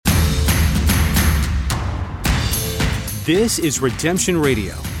This is Redemption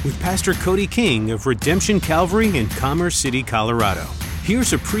Radio with Pastor Cody King of Redemption Calvary in Commerce City, Colorado.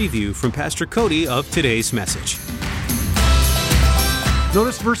 Here's a preview from Pastor Cody of today's message.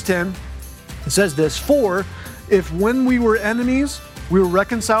 Notice verse 10. It says this, "For if when we were enemies, we were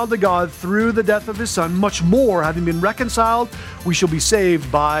reconciled to God through the death of his Son, much more, having been reconciled, we shall be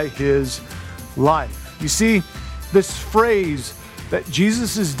saved by his life." You see, this phrase that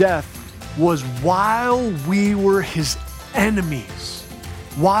Jesus' death was while we were his enemies.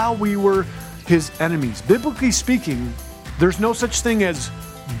 While we were his enemies. Biblically speaking, there's no such thing as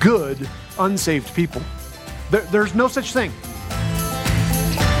good, unsaved people. There's no such thing.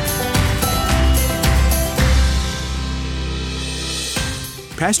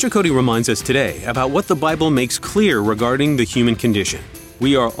 Pastor Cody reminds us today about what the Bible makes clear regarding the human condition.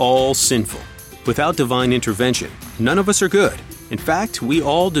 We are all sinful. Without divine intervention, none of us are good. In fact, we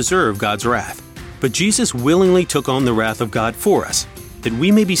all deserve God's wrath. But Jesus willingly took on the wrath of God for us, that we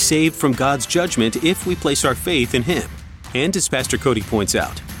may be saved from God's judgment if we place our faith in him. And as Pastor Cody points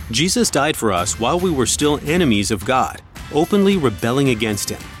out, Jesus died for us while we were still enemies of God, openly rebelling against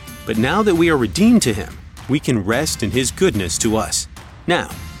him. But now that we are redeemed to him, we can rest in his goodness to us. Now,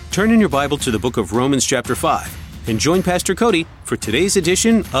 turn in your Bible to the book of Romans chapter 5 and join Pastor Cody for today's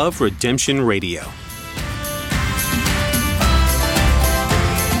edition of Redemption Radio.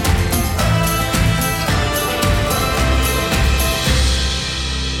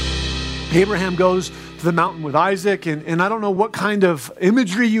 Abraham goes to the mountain with Isaac, and I don't know what kind of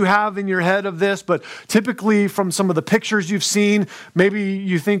imagery you have in your head of this, but typically from some of the pictures you've seen, maybe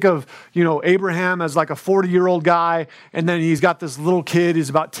you think of, Abraham as like a 40-year-old guy, and then he's got this little kid, he's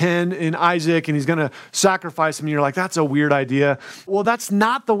about 10, in Isaac, and he's going to sacrifice him, and you're like, that's a weird idea. Well, that's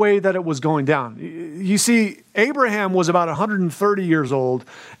not the way that it was going down. You see, Abraham was about 130 years old,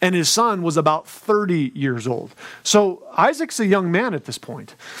 and his son was about 30 years old. So Isaac's a young man at this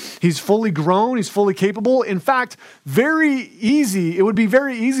point. He's fully grown, he's fully capable. In fact, it would be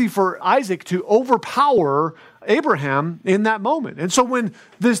very easy for Isaac to overpower Abraham in that moment. And so when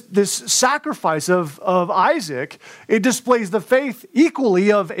this sacrifice of Isaac, it displays the faith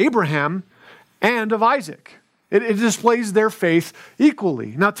equally of Abraham and of Isaac. It displays their faith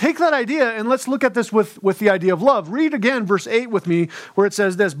equally. Now take that idea and let's look at this with the idea of love. Read again verse 8 with me where it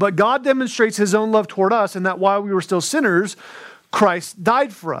says this, "But God demonstrates his own love toward us in that while we were still sinners, Christ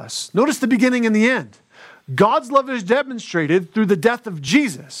died for us." Notice the beginning and the end. God's love is demonstrated through the death of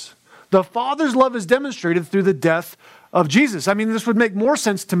Jesus. The Father's love is demonstrated through the death of Jesus. I mean, this would make more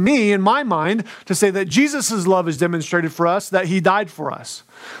sense to me in my mind to say that Jesus' love is demonstrated for us, that he died for us.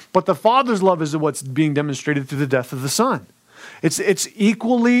 But the Father's love is what's being demonstrated through the death of the Son. It's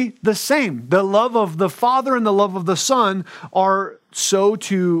equally the same. The love of the Father and the love of the Son are so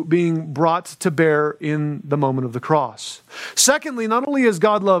too being brought to bear in the moment of the cross. Secondly, not only is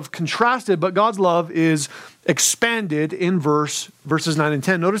God's love contrasted, but God's love is expanded in verses 9 and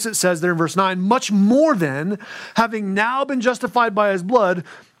 10. Notice it says there in verse 9, "Much more then, having now been justified by his blood,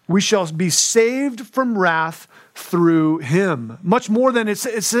 we shall be saved from wrath through him." Much more than, it's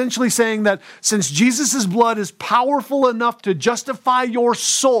essentially saying that since Jesus' blood is powerful enough to justify your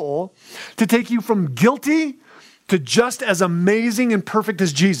soul, to take you from guilty to just as amazing and perfect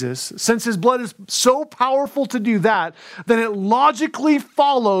as Jesus, since his blood is so powerful to do that, then it logically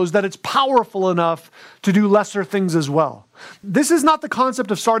follows that it's powerful enough to do lesser things as well. This is not the concept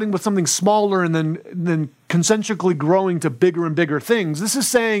of starting with something smaller and then concentrically growing to bigger and bigger things. This is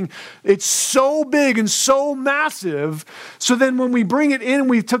saying it's so big and so massive, so then when we bring it in,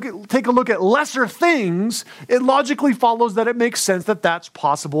 we take a look at lesser things, it logically follows that it makes sense that that's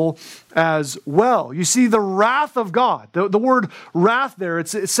possible as well. You see, the wrath of God, the word wrath there,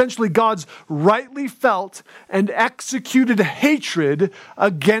 it's essentially God's rightly felt and executed hatred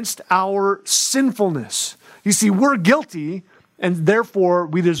against our sinfulness. You see, we're guilty, and therefore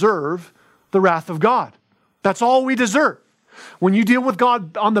we deserve the wrath of God. That's all we deserve. When you deal with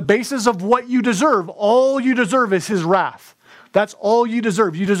God on the basis of what you deserve, all you deserve is his wrath. That's all you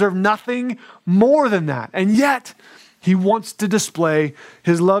deserve. You deserve nothing more than that. And yet, he wants to display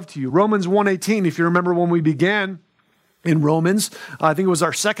his love to you. Romans 1:18, if you remember when we began in Romans, I think it was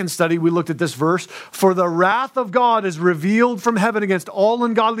our second study, we looked at this verse. "For the wrath of God is revealed from heaven against all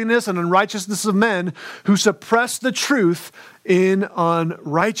ungodliness and unrighteousness of men who suppress the truth in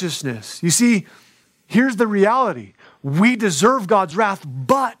unrighteousness." You see, here's the reality. We deserve God's wrath,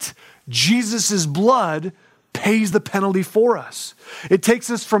 but Jesus' blood pays the penalty for us. It takes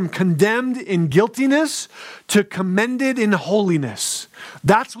us from condemned in guiltiness to commended in holiness.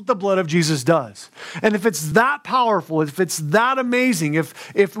 That's what the blood of Jesus does. And if it's that powerful, if it's that amazing,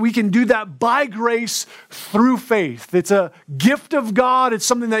 if we can do that by grace through faith, it's a gift of God. It's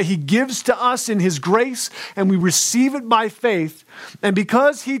something that he gives to us in his grace, and we receive it by faith. And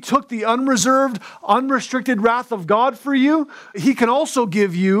because he took the unreserved, unrestricted wrath of God for you, he can also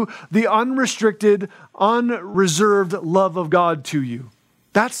give you the unrestricted, unreserved love of God to you.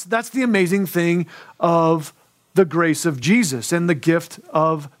 That's the amazing thing of the grace of Jesus and the gift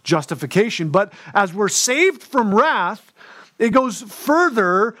of justification. But as we're saved from wrath, it goes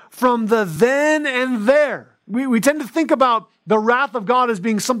further from the then and there. We tend to think about the wrath of God as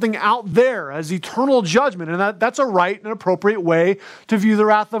being something out there, as eternal judgment. And that's a right and appropriate way to view the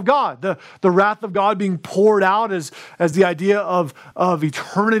wrath of God. The wrath of God being poured out as the idea of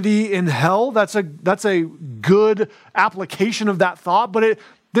eternity in hell. That's a good application of that thought. But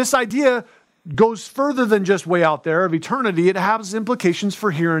this idea goes further than just way out there of eternity. It has implications for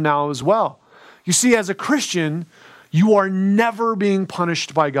here and now as well. You see, as a Christian, you are never being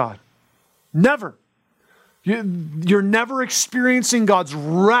punished by God. Never. You're never experiencing God's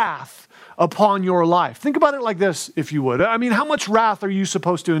wrath upon your life. Think about it like this, if you would. I mean, how much wrath are you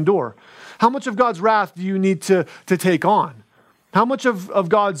supposed to endure? How much of God's wrath do you need to take on? How much of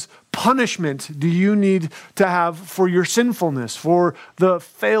God's punishment do you need to have for your sinfulness, for the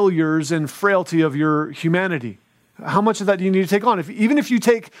failures and frailty of your humanity? How much of that do you need to take on? Even if you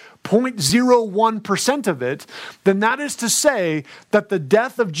take 0.01% of it, then that is to say that the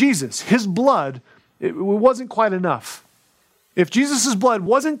death of Jesus, his blood, it wasn't quite enough. If Jesus' blood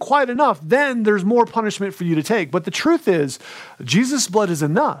wasn't quite enough, then there's more punishment for you to take. But the truth is, Jesus' blood is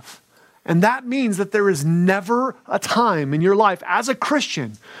enough. And that means that there is never a time in your life as a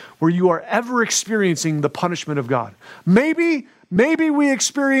Christian where you are ever experiencing the punishment of God. Maybe we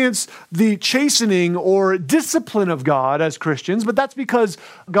experience the chastening or discipline of God as Christians, but that's because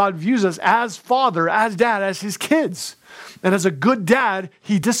God views us as father, as dad, as his kids. And as a good dad,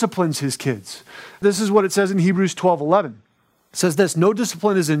 he disciplines his kids. This is what it says in Hebrews 12:11. It says this: no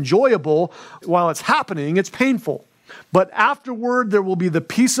discipline is enjoyable while it's happening, it's painful. But afterward, there will be the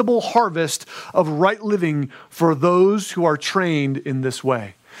peaceable harvest of right living for those who are trained in this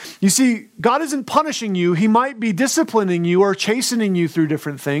way. You see, God isn't punishing you. He might be disciplining you or chastening you through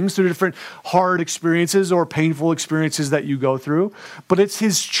different things, through different hard experiences or painful experiences that you go through. But it's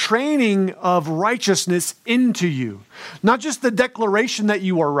his training of righteousness into you. Not just the declaration that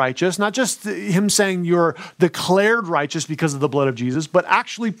you are righteous, not just him saying you're declared righteous because of the blood of Jesus, but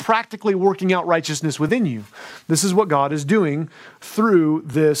actually practically working out righteousness within you. This is what God is doing through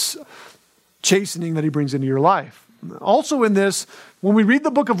this chastening that he brings into your life. Also in this, when we read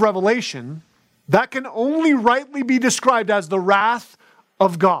the book of Revelation, that can only rightly be described as the wrath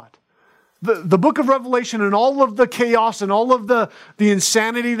of God. The book of Revelation and all of the chaos and all of the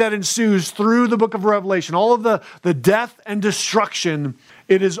insanity that ensues through the book of Revelation, all of the death and destruction,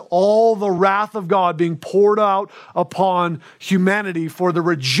 it is all the wrath of God being poured out upon humanity for the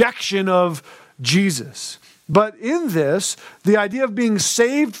rejection of Jesus. But in this, the idea of being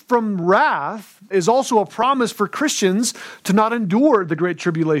saved from wrath is also a promise for Christians to not endure the great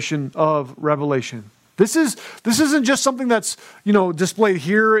tribulation of Revelation. This isn't just something that's, displayed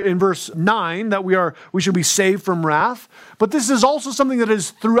here in verse 9 that we should be saved from wrath, but this is also something that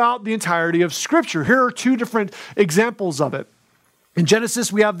is throughout the entirety of Scripture. Here are two different examples of it. In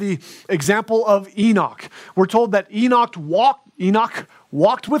Genesis, we have the example of Enoch. We're told that Enoch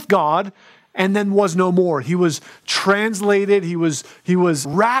walked with God and then was no more. He was translated, he was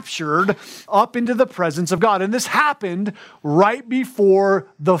raptured up into the presence of God. And this happened right before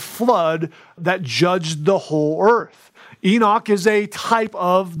the flood that judged the whole earth. Enoch is a type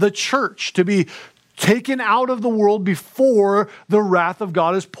of the church, to be taken out of the world before the wrath of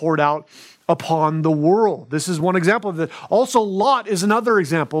God is poured out upon the world. This is one example of that. Also, Lot is another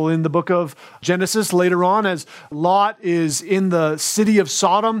example in the book of Genesis later on, as Lot is in the city of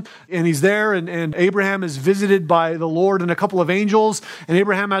Sodom, and he's there, and Abraham is visited by the Lord and a couple of angels, and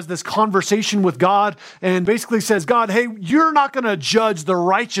Abraham has this conversation with God and basically says, God, hey, you're not going to judge the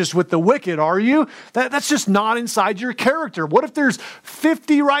righteous with the wicked, are you? That's just not inside your character. What if there's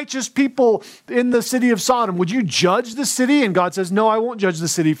 50 righteous people in the city of Sodom? Would you judge the city? And God says, no, I won't judge the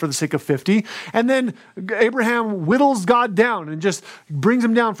city for the sake of 50. And then Abraham whittles God down and just brings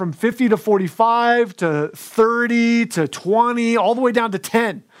him down from 50 to 45 to 30 to 20, all the way down to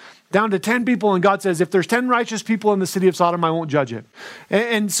 10. Down to 10 people, and God says, if there's 10 righteous people in the city of Sodom, I won't judge it.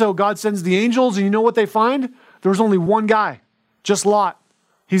 And so God sends the angels, and you know what they find? There was only one guy, just Lot.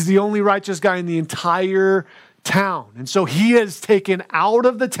 He's the only righteous guy in the entire town. And so he is taken out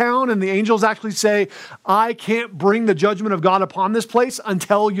of the town, and the angels actually say, I can't bring the judgment of God upon this place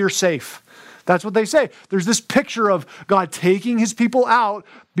until you're safe. That's what they say. There's this picture of God taking his people out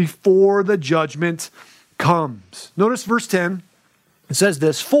before the judgment comes. Notice verse 10. It says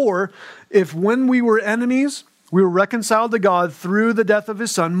this, for if when we were enemies, we were reconciled to God through the death of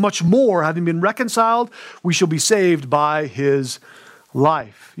his son, much more, having been reconciled, we shall be saved by his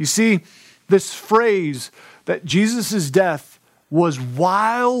life. You see, this phrase that Jesus' death was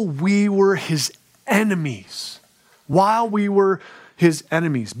while we were his enemies. While we were his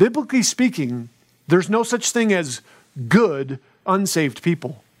enemies. Biblically speaking, there's no such thing as good, unsaved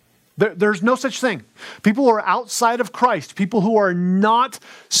people. There's no such thing. People who are outside of Christ, people who are not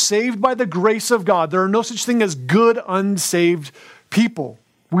saved by the grace of God, there are no such thing as good, unsaved people.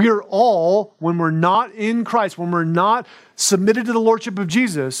 We are all, when we're not in Christ, when we're not submitted to the lordship of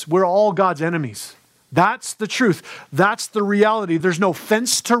Jesus, we're all God's enemies. That's the truth. That's the reality. There's no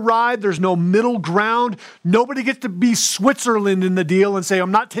fence to ride. There's no middle ground. Nobody gets to be Switzerland in the deal and say,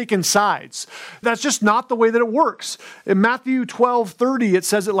 I'm not taking sides. That's just not the way that it works. In Matthew 12:30, it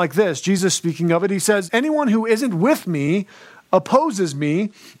says it like this. Jesus speaking of it, he says, anyone who isn't with me opposes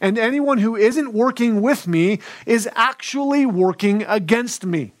me, and anyone who isn't working with me is actually working against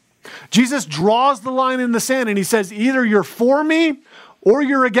me. Jesus draws the line in the sand and he says, either you're for me or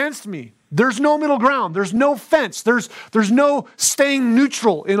you're against me. There's no middle ground. There's no fence. There's no staying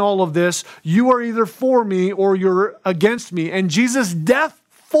neutral in all of this. You are either for me or you're against me. And Jesus' death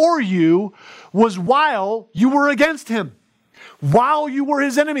for you was while you were against him, while you were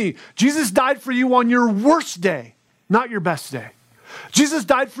his enemy. Jesus died for you on your worst day, not your best day. Jesus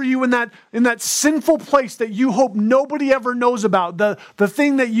died for you in that sinful place that you hope nobody ever knows about, the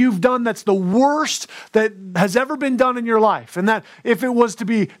thing that you've done that's the worst that has ever been done in your life. And that if it was to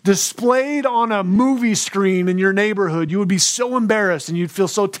be displayed on a movie screen in your neighborhood, you would be so embarrassed and you'd feel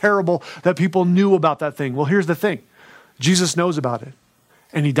so terrible that people knew about that thing. Well, here's the thing. Jesus knows about it,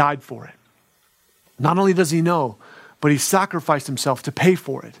 and he died for it. Not only does he know, but he sacrificed himself to pay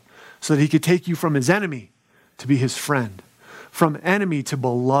for it so that he could take you from his enemy to be his friend. From enemy to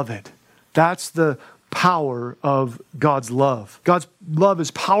beloved. That's the power of God's love. God's love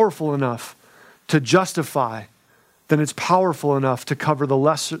is powerful enough to justify, then it's powerful enough to cover the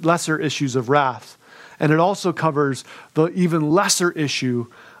lesser issues of wrath. And it also covers the even lesser issue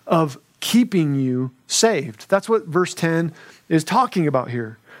of keeping you saved. That's what verse 10 is talking about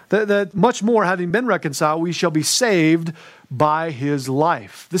here. That much more, having been reconciled, we shall be saved by his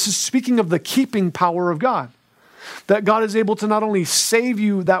life. This is speaking of the keeping power of God. That God is able to not only save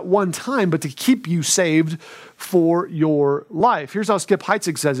you that one time, but to keep you saved for your life. Here's how Skip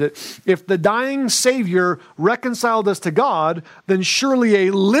Heitzig says it. If the dying Savior reconciled us to God, then surely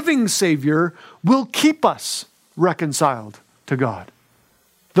a living Savior will keep us reconciled to God.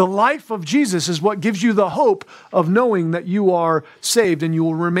 The life of Jesus is what gives you the hope of knowing that you are saved and you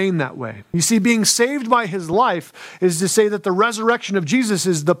will remain that way. You see, being saved by his life is to say that the resurrection of Jesus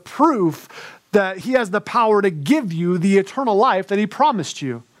is the proof that he has the power to give you the eternal life that he promised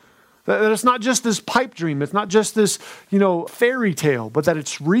you. That it's not just this pipe dream. It's not just this, fairy tale, but that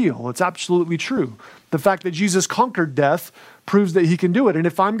it's real. It's absolutely true. The fact that Jesus conquered death proves that he can do it. And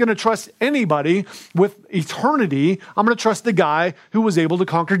if I'm going to trust anybody with eternity, I'm going to trust the guy who was able to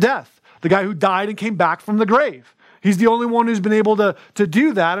conquer death. The guy who died and came back from the grave. He's the only one who's been able to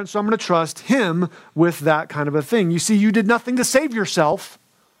do that. And so I'm going to trust him with that kind of a thing. You see, you did nothing to save yourself.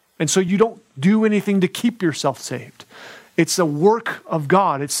 And so you don't do anything to keep yourself saved. It's a work of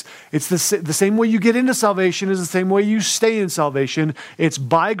God. It's the same way you get into salvation is the same way you stay in salvation. It's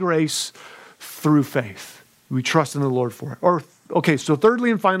by grace through faith. We trust in the Lord for it. So thirdly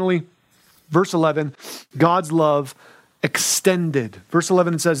and finally, verse 11, God's love extended. Verse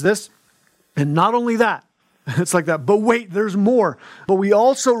 11, it says this, and not only that, it's like that. But wait, there's more. But we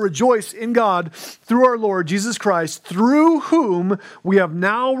also rejoice in God through our Lord Jesus Christ, through whom we have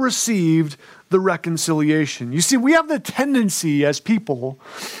now received the reconciliation. You see, we have the tendency as people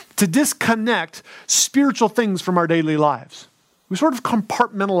to disconnect spiritual things from our daily lives. We sort of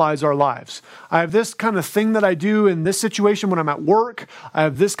compartmentalize our lives. I have this kind of thing that I do in this situation when I'm at work. I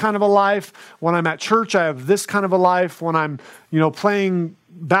have this kind of a life. When I'm at church, I have this kind of a life. When I'm, playing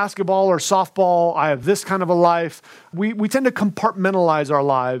basketball or softball, I have this kind of a life. We tend to compartmentalize our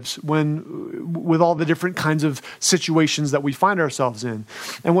lives with all the different kinds of situations that we find ourselves in.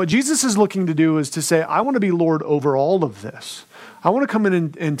 And what Jesus is looking to do is to say, I want to be Lord over all of this. I want to come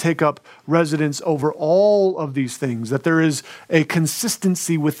in and take up residence over all of these things, that there is a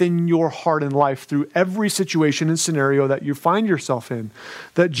consistency within your heart and life through every situation and scenario that you find yourself in,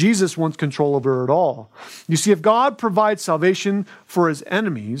 that Jesus wants control over it all. You see, if God provides salvation for his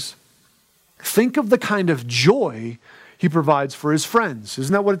enemies, think of the kind of joy he provides for his friends.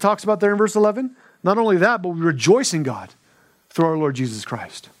 Isn't that what it talks about there in verse 11? Not only that, but we rejoice in God through our Lord Jesus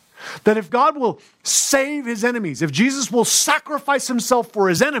Christ. That if God will save his enemies, if Jesus will sacrifice himself for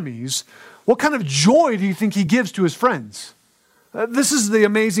his enemies, what kind of joy do you think he gives to his friends? This is the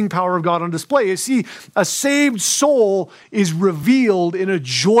amazing power of God on display. You see, a saved soul is revealed in a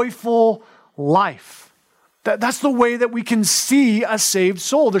joyful life. That's the way that we can see a saved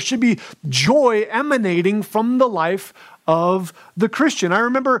soul. There should be joy emanating from the life of the Christian. I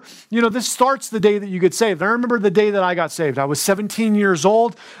remember, this starts the day that you get saved. I remember the day that I got saved. I was 17 years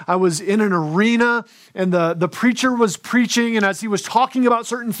old. I was in an arena and the preacher was preaching, and as he was talking about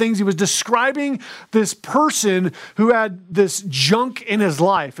certain things, he was describing this person who had this junk in his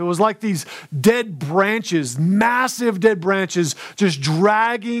life. It was like these dead branches, massive dead branches, just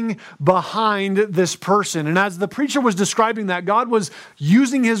dragging behind this person. And as the preacher was describing that, God was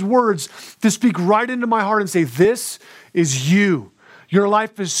using his words to speak right into my heart and say, this is you. Your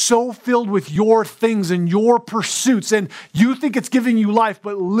life is so filled with your things and your pursuits, and you think it's giving you life,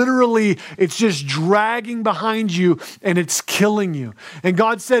 but literally it's just dragging behind you and it's killing you. And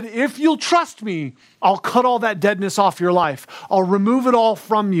God said, if you'll trust me, I'll cut all that deadness off your life. I'll remove it all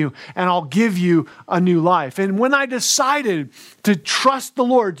from you, and I'll give you a new life. And when I decided to trust the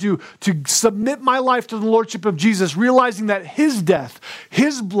Lord, to submit my life to the Lordship of Jesus, realizing that his death,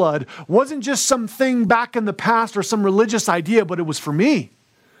 his blood, wasn't just something back in the past or some religious idea, but it was for me.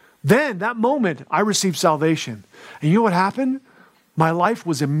 Then, that moment, I received salvation. And you know what happened? My life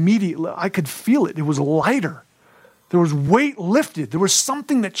was immediately, I could feel it. It was lighter. There was weight lifted. There was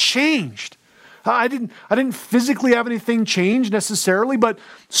something that changed. I didn't physically have anything change necessarily, but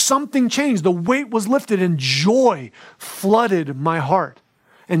something changed. The weight was lifted and joy flooded my heart.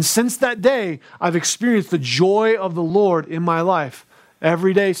 And since that day, I've experienced the joy of the Lord in my life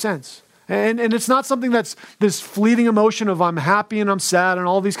every day since. And it's not something that's this fleeting emotion of I'm happy and I'm sad and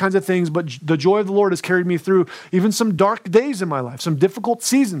all these kinds of things, but the joy of the Lord has carried me through even some dark days in my life, some difficult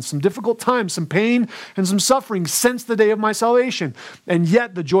seasons, some difficult times, some pain and some suffering since the day of my salvation. And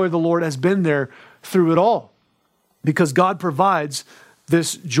yet the joy of the Lord has been there through it all because God provides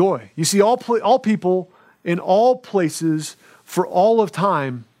this joy. You see, all people in all places for all of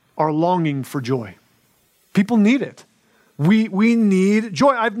time are longing for joy. People need it. We need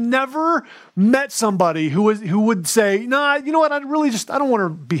joy. I've never met somebody who would say, nah, you know what, I don't want to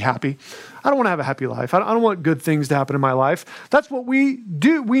be happy. I don't want to have a happy life. I don't want good things to happen in my life. That's what we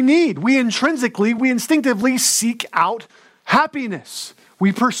do. We need. We instinctively seek out happiness.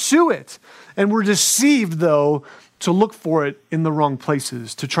 We pursue it. And we're deceived, though, to look for it in the wrong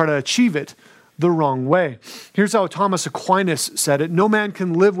places, to try to achieve it the wrong way. Here's how Thomas Aquinas said it. No man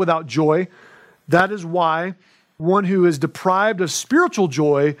can live without joy. That is why one who is deprived of spiritual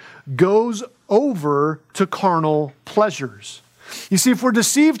joy goes over to carnal pleasures. You see, if we're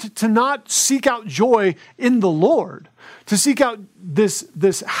deceived to not seek out joy in the Lord, to seek out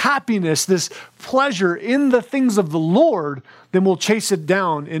this happiness, this pleasure in the things of the Lord, then we'll chase it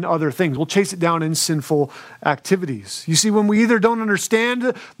down in other things. We'll chase it down in sinful activities. You see, when we either don't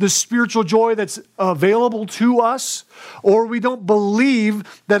understand the spiritual joy that's available to us, or we don't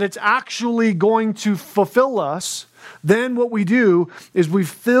believe that it's actually going to fulfill us, then what we do is we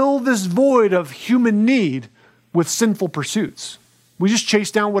fill this void of human need with sinful pursuits. We just chase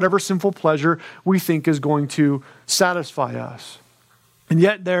down whatever sinful pleasure we think is going to satisfy us. And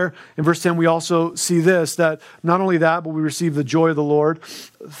yet there, in verse 10, we also see this, that not only that, but we receive the joy of the Lord,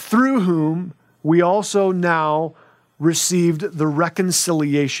 through whom we also now received the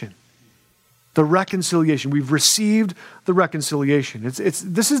reconciliation. The reconciliation. We've received the reconciliation.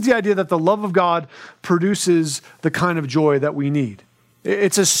 This is the idea that the love of God produces the kind of joy that we need.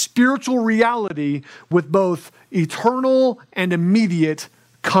 It's a spiritual reality with both eternal and immediate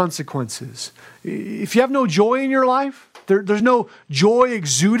consequences. If you have no joy in your life, there's no joy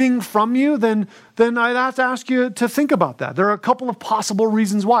exuding from you, then I'd have to ask you to think about that. There are a couple of possible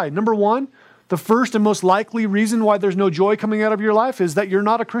reasons why. Number one, the first and most likely reason why there's no joy coming out of your life is that you're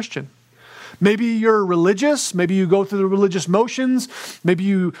not a Christian. Maybe you're religious. Maybe you go through the religious motions. Maybe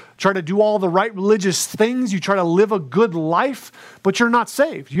you try to do all the right religious things. You try to live a good life, but you're not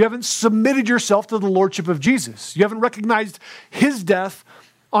saved. You haven't submitted yourself to the lordship of Jesus. You haven't recognized his death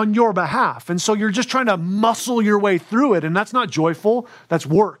on your behalf. And so you're just trying to muscle your way through it. And that's not joyful. That's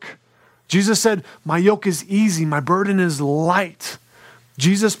work. Jesus said, my yoke is easy. My burden is light.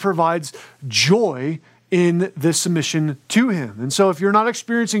 Jesus provides joy in this submission to him. And so if you're not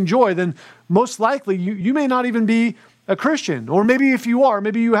experiencing joy, then most likely you may not even be a Christian. Or maybe if you are,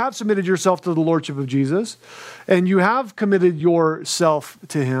 maybe you have submitted yourself to the lordship of Jesus and you have committed yourself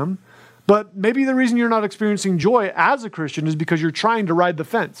to him. But maybe the reason you're not experiencing joy as a Christian is because you're trying to ride the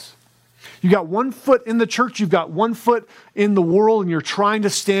fence. You got one foot in the church, you've got one foot in the world, and you're trying to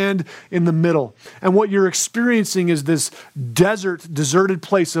stand in the middle. And what you're experiencing is this deserted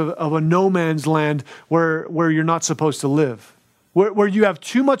place of a no man's land where you're not supposed to live. Where you have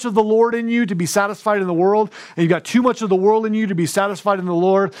too much of the Lord in you to be satisfied in the world, and you've got too much of the world in you to be satisfied in the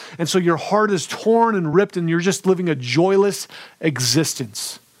Lord. And so your heart is torn and ripped, and you're just living a joyless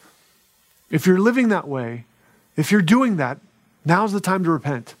existence. If you're living that way, if you're doing that, now's the time to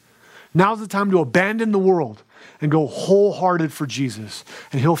repent. Now's the time to abandon the world and go wholehearted for Jesus.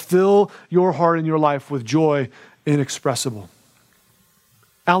 And he'll fill your heart and your life with joy inexpressible.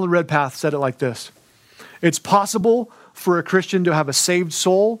 Alan Redpath said it like this: it's possible for a Christian to have a saved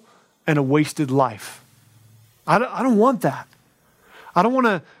soul and a wasted life. I don't want that. I don't want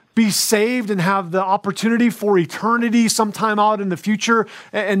to be saved and have the opportunity for eternity sometime out in the future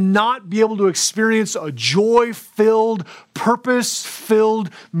and not be able to experience a joy-filled, purpose-filled,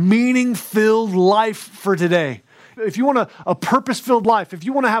 meaning-filled life for today. If you want a purpose-filled life, if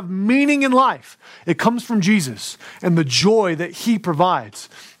you want to have meaning in life, it comes from Jesus and the joy that he provides,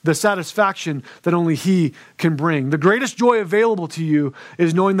 the satisfaction that only he can bring. The greatest joy available to you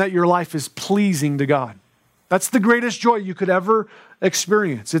is knowing that your life is pleasing to God. That's the greatest joy you could ever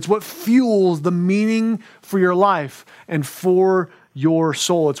experience. It's what fuels the meaning for your life and for your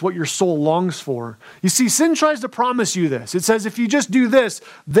soul. It's what your soul longs for. You see, sin tries to promise you this. It says if you just do this,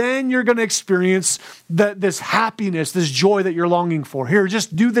 then you're going to experience this happiness, this joy that you're longing for. Here,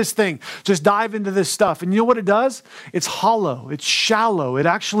 just do this thing. Just dive into this stuff. And you know what it does? It's hollow. It's shallow. It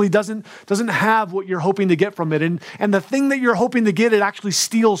actually doesn't have what you're hoping to get from it. And the thing that you're hoping to get, it actually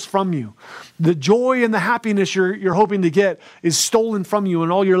steals from you. The joy and the happiness you're hoping to get is stolen from you,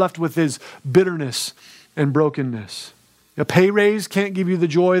 and all you're left with is bitterness and brokenness. A pay raise can't give you the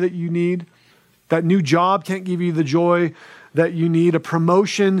joy that you need. That new job can't give you the joy that you need. A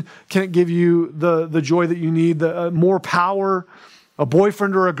promotion can't give you the joy that you need. More power, a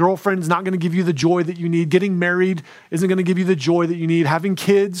boyfriend or a girlfriend is not going to give you the joy that you need. Getting married isn't going to give you the joy that you need. Having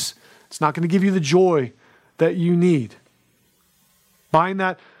kids, it's not going to give you the joy that you need. Buying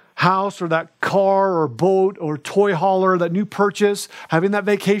that house or that car or boat or toy hauler, that new purchase, having that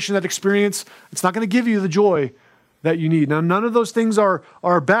vacation, that experience, it's not going to give you the joy that you need. Now, none of those things are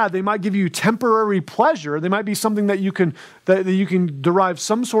bad. They might give you temporary pleasure. They might be something that you can derive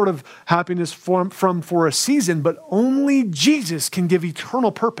some sort of happiness from for a season, but only Jesus can give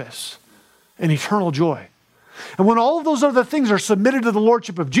eternal purpose and eternal joy. And when all of those other things are submitted to the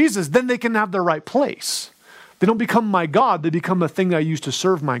lordship of Jesus, then they can have their right place. They don't become my God. They become a thing I use to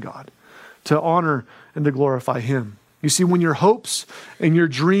serve my God, to honor and to glorify him. You see, when your hopes and your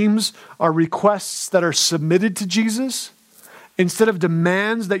dreams are requests that are submitted to Jesus, instead of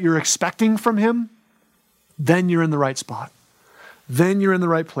demands that you're expecting from him, then you're in the right spot. Then you're in the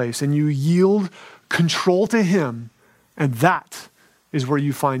right place, and you yield control to him, and that is where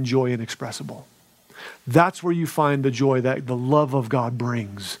you find joy inexpressible. That's where you find the joy that the love of God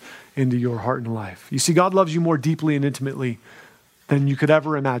brings into your heart and life. You see, God loves you more deeply and intimately than you could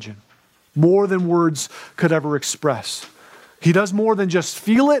ever imagine. More than words could ever express. He does more than just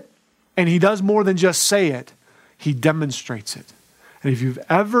feel it, and he does more than just say it. He demonstrates it. And if you've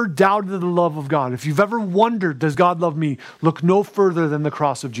ever doubted the love of God, if you've ever wondered, does God love me? Look no further than the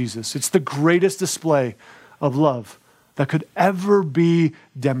cross of Jesus. It's the greatest display of love that could ever be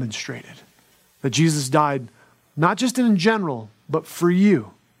demonstrated. That Jesus died, not just in general, but for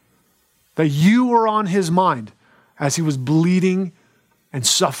you. That you were on his mind as he was bleeding and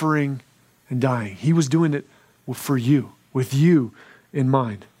suffering and dying. He was doing it for you, with you in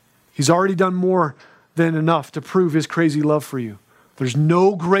mind. He's already done more than enough to prove his crazy love for you. There's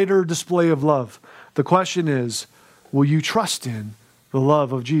no greater display of love. The question is, will you trust in the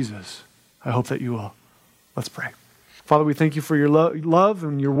love of Jesus? I hope that you will. Let's pray. Father, we thank you for your love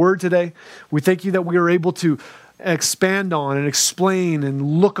and your word today. We thank you that we are able to expand on and explain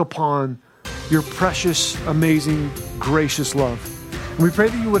and look upon your precious, amazing, gracious love. And we pray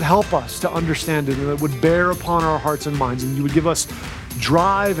that you would help us to understand it and that it would bear upon our hearts and minds, and you would give us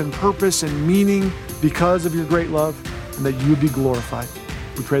drive and purpose and meaning because of your great love, and that you would be glorified.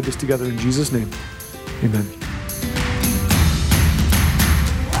 We pray this together in Jesus' name. Amen.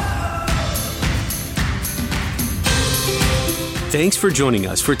 Thanks for joining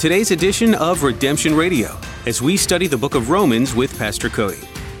us for today's edition of Redemption Radio as we study the book of Romans with Pastor Cody.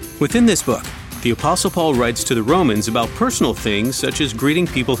 Within this book, the Apostle Paul writes to the Romans about personal things such as greeting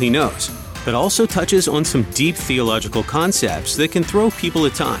people he knows, but also touches on some deep theological concepts that can throw people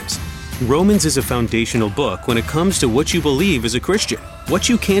at times. Romans is a foundational book when it comes to what you believe as a Christian. What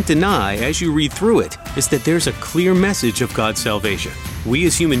you can't deny as you read through it is that there's a clear message of God's salvation. We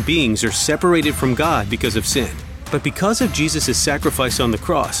as human beings are separated from God because of sin. But because of Jesus' sacrifice on the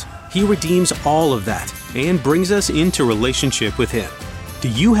cross, He redeems all of that and brings us into relationship with Him. Do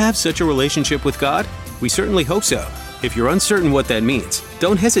you have such a relationship with God? We certainly hope so. If you're uncertain what that means,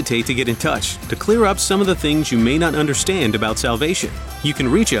 don't hesitate to get in touch to clear up some of the things you may not understand about salvation. You can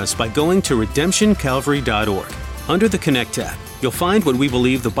reach us by going to redemptioncalvary.org. Under the Connect tab, you'll find what we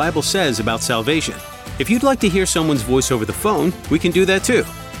believe the Bible says about salvation. If you'd like to hear someone's voice over the phone, we can do that too.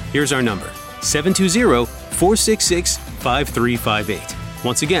 Here's our number, 720-466-5358.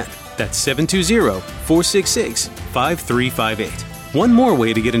 Once again, that's 720-466-5358. One more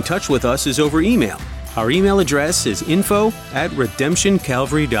way to get in touch with us is over email. Our email address is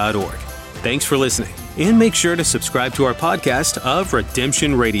info@redemptioncalvary.org. Thanks for listening, and make sure to subscribe to our podcast of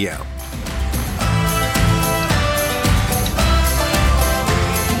Redemption Radio.